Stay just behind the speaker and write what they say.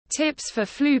Tips for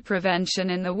flu prevention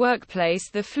in the workplace.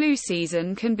 The flu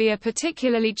season can be a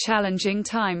particularly challenging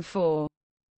time for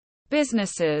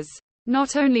businesses.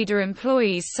 Not only do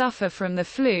employees suffer from the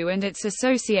flu and its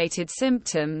associated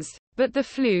symptoms, but the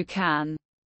flu can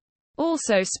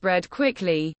also spread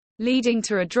quickly, leading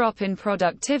to a drop in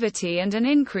productivity and an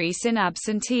increase in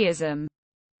absenteeism.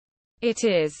 It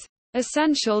is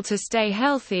essential to stay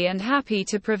healthy and happy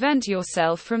to prevent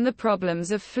yourself from the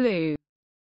problems of flu.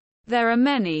 There are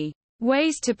many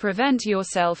ways to prevent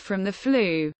yourself from the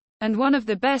flu, and one of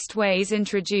the best ways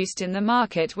introduced in the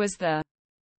market was the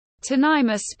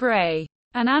Tyneima spray,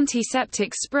 an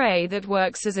antiseptic spray that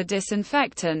works as a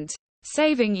disinfectant,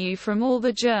 saving you from all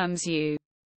the germs you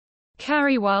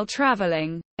carry while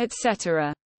traveling,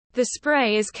 etc. The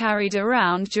spray is carried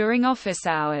around during office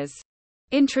hours.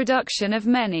 Introduction of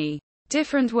many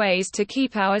different ways to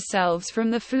keep ourselves from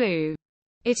the flu.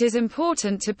 It is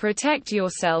important to protect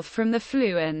yourself from the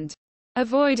flu and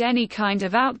avoid any kind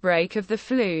of outbreak of the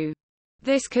flu.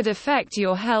 This could affect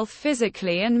your health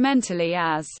physically and mentally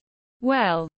as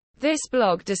well. This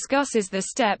blog discusses the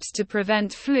steps to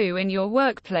prevent flu in your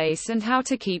workplace and how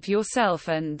to keep yourself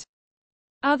and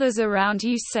others around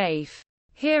you safe.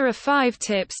 Here are 5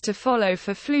 tips to follow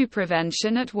for flu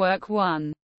prevention at work.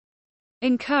 1.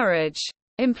 Encourage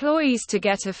employees to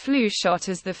get a flu shot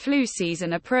as the flu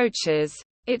season approaches.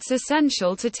 It's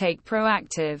essential to take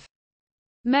proactive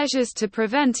measures to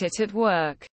prevent it at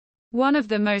work. One of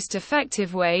the most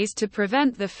effective ways to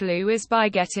prevent the flu is by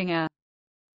getting a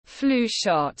flu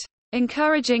shot.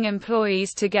 Encouraging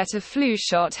employees to get a flu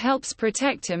shot helps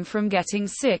protect them from getting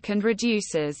sick and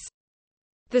reduces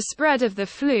the spread of the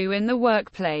flu in the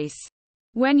workplace.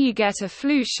 When you get a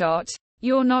flu shot,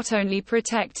 you're not only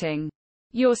protecting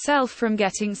yourself from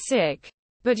getting sick,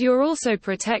 but you're also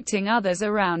protecting others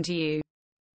around you.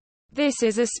 This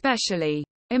is especially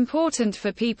important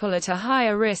for people at a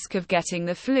higher risk of getting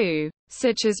the flu,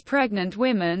 such as pregnant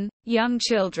women, young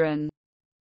children,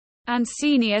 and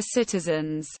senior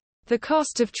citizens. The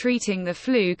cost of treating the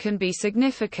flu can be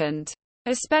significant,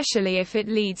 especially if it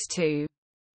leads to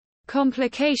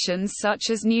complications such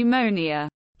as pneumonia.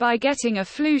 By getting a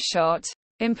flu shot,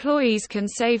 employees can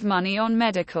save money on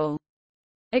medical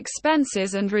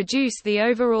expenses and reduce the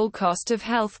overall cost of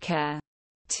healthcare.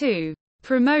 2.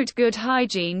 Promote good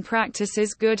hygiene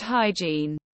practices. Good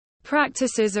hygiene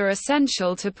practices are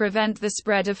essential to prevent the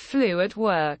spread of flu at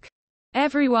work.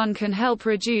 Everyone can help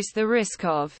reduce the risk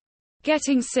of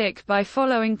getting sick by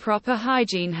following proper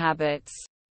hygiene habits.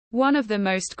 One of the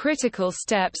most critical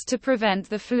steps to prevent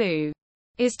the flu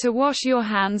is to wash your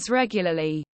hands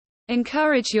regularly.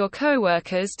 Encourage your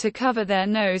coworkers to cover their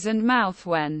nose and mouth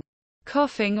when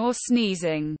coughing or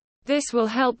sneezing. This will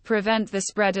help prevent the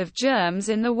spread of germs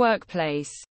in the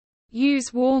workplace.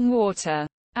 Use warm water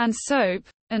and soap,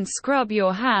 and scrub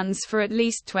your hands for at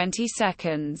least 20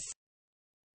 seconds.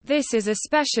 This is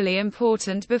especially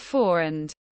important before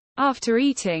and after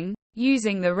eating,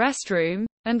 using the restroom,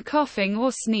 and coughing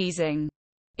or sneezing.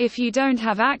 If you don't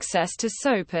have access to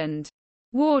soap and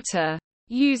water,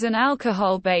 use an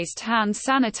alcohol-based hand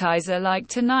sanitizer like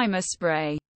Tyneima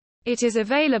spray. It is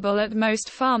available at most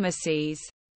pharmacies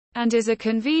and is a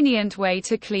convenient way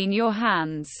to clean your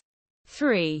hands.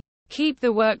 3. Keep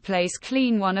the workplace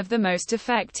clean. One of the most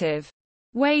effective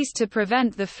ways to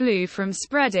prevent the flu from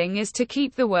spreading is to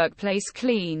keep the workplace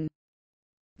clean.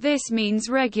 This means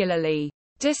regularly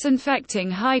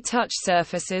disinfecting high-touch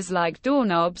surfaces like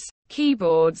doorknobs,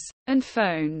 keyboards, and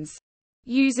phones.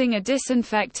 Using a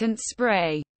disinfectant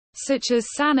spray, such as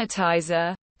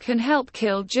sanitizer, can help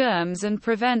kill germs and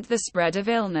prevent the spread of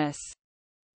illness.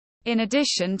 In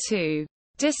addition to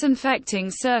disinfecting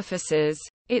surfaces,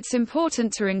 it's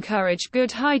important to encourage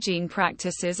good hygiene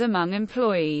practices among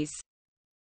employees.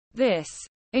 This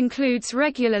includes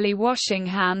regularly washing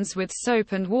hands with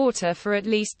soap and water for at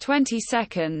least 20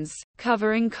 seconds,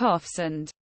 covering coughs and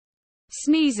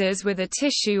sneezes with a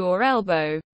tissue or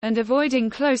elbow, and avoiding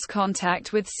close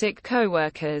contact with sick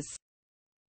coworkers.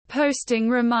 Posting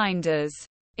reminders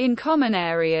in common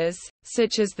areas,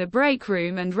 such as the break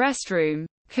room and restroom,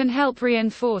 can help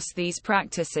reinforce these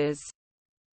practices.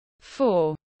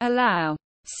 4. Allow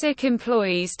sick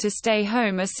employees to stay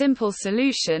home. A simple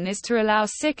solution is to allow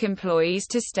sick employees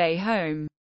to stay home.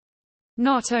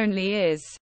 Not only is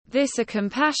this a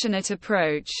compassionate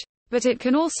approach, but it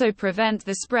can also prevent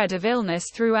the spread of illness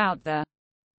throughout the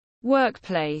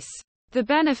workplace. The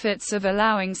benefits of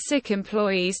allowing sick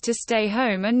employees to stay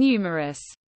home are numerous.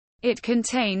 It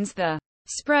contains the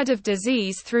spread of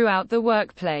disease throughout the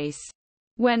workplace.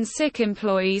 When sick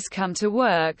employees come to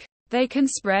work, they can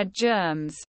spread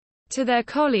germs. to their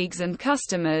colleagues and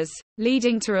customers,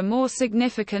 leading to a more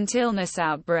significant illness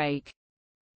outbreak.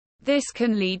 This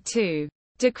can lead to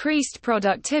decreased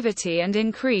productivity and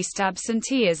increased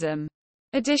absenteeism.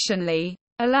 Additionally,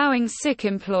 allowing sick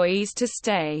employees to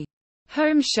stay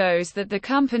home shows that the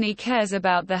company cares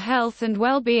about the health and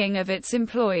well-being of its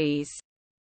employees.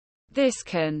 This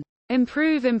can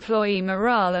improve employee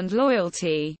morale and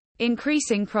loyalty,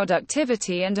 increasing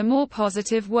productivity and a more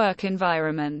positive work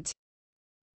environment.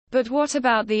 But what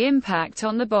about the impact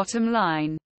on the bottom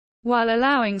line? While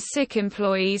allowing sick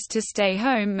employees to stay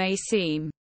home may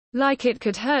seem like it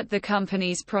could hurt the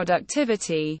company's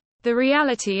productivity, the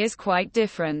reality is quite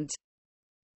different.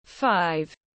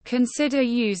 5. Consider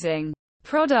using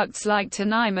products like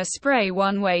Tanyma spray.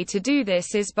 One way to do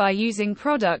this is by using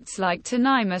products like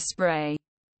Tanyma spray.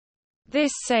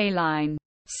 This saline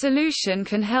solution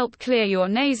can help clear your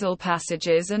nasal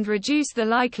passages and reduce the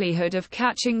likelihood of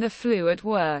catching the flu at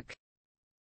work.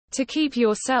 To keep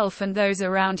yourself and those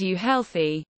around you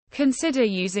healthy, consider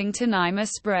using Tanyma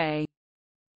spray.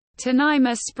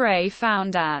 Tanyma spray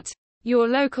found at your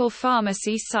local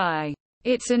pharmacy.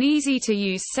 It's an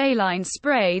easy-to-use saline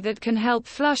spray that can help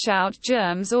flush out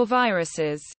germs or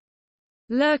viruses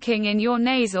lurking in your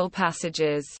nasal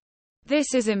passages.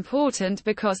 This is important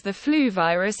because the flu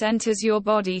virus enters your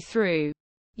body through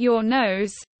your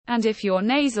nose, and if your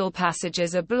nasal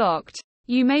passages are blocked,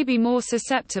 you may be more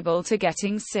susceptible to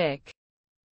getting sick.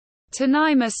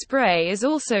 Tanyma spray is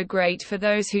also great for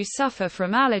those who suffer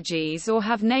from allergies or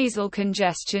have nasal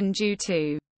congestion due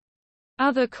to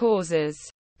other causes.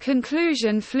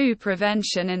 Conclusion: flu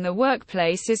prevention in the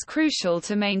workplace is crucial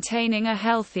to maintaining a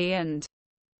healthy and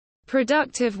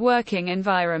productive working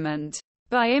environment.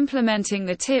 By implementing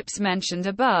the tips mentioned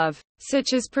above,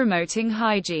 such as promoting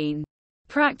hygiene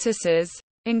practices,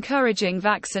 encouraging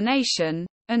vaccination,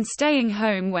 and staying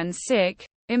home when sick,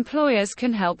 employers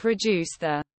can help reduce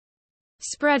the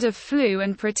spread of flu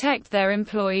and protect their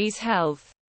employees'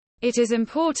 health. It is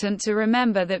important to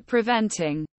remember that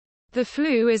preventing the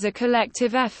flu is a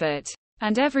collective effort,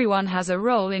 and everyone has a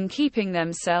role in keeping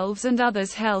themselves and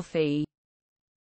others healthy.